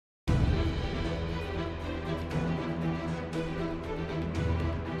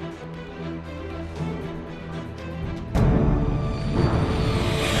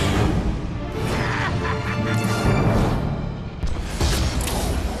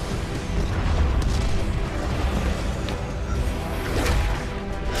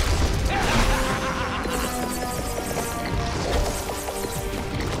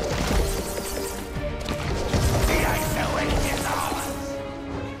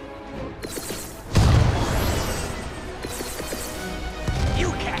You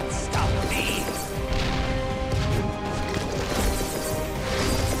can't stop me!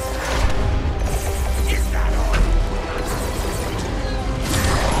 Is that all?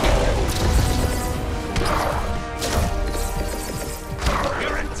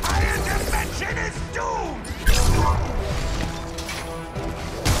 Your entire dimension is doomed! Too slow!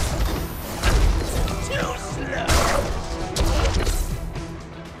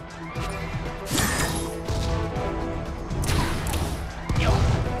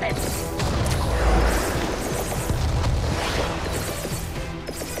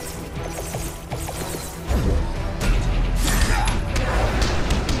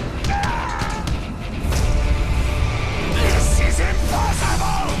 This is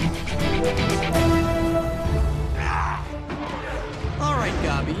impossible! All right,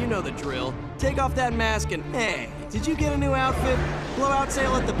 Gabi, you know the drill. Take off that mask and hey, did you get a new outfit? Blowout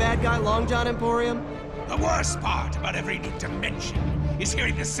sale at the Bad Guy Long John Emporium? The worst part about every new dimension is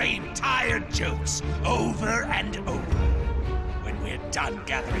hearing the same tired jokes over and over. When we're done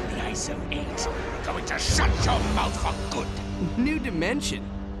gathering the ISO 8, we're going to shut your mouth for good. New dimension?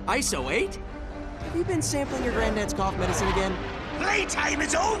 ISO 8? Have you been sampling your granddad's cough medicine again? Playtime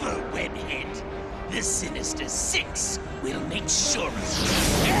is over, Webhead. The Sinister Six will make sure of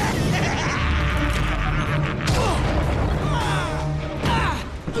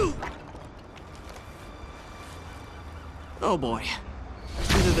Oh boy.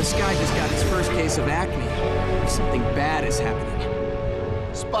 Either the Sky just got his first case of acne, or something bad is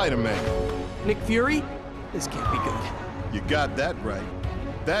happening. Spider-Man. Nick Fury? This can't be good. You got that right.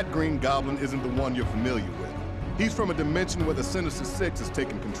 That Green Goblin isn't the one you're familiar with. He's from a dimension where the Sinister Six is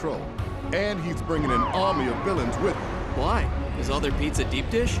taking control. And he's bringing an army of villains with him. Why? Is all their pizza deep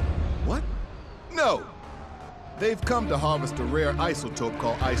dish? What? No! They've come to harvest a rare isotope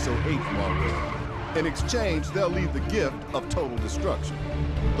called ISO 8 from our world. In exchange, they'll leave the gift of total destruction.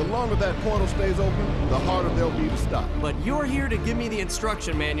 The longer that portal stays open, the harder they'll be to stop. But you're here to give me the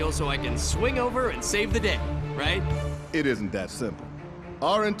instruction manual so I can swing over and save the day, right? It isn't that simple.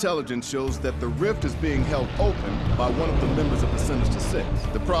 Our intelligence shows that the rift is being held open by one of the members of the Sinister Six.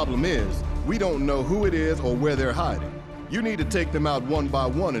 The problem is, we don't know who it is or where they're hiding. You need to take them out one by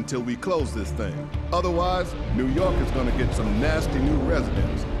one until we close this thing. Otherwise, New York is gonna get some nasty new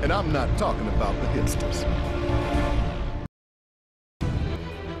residents, and I'm not talking about the hipsters.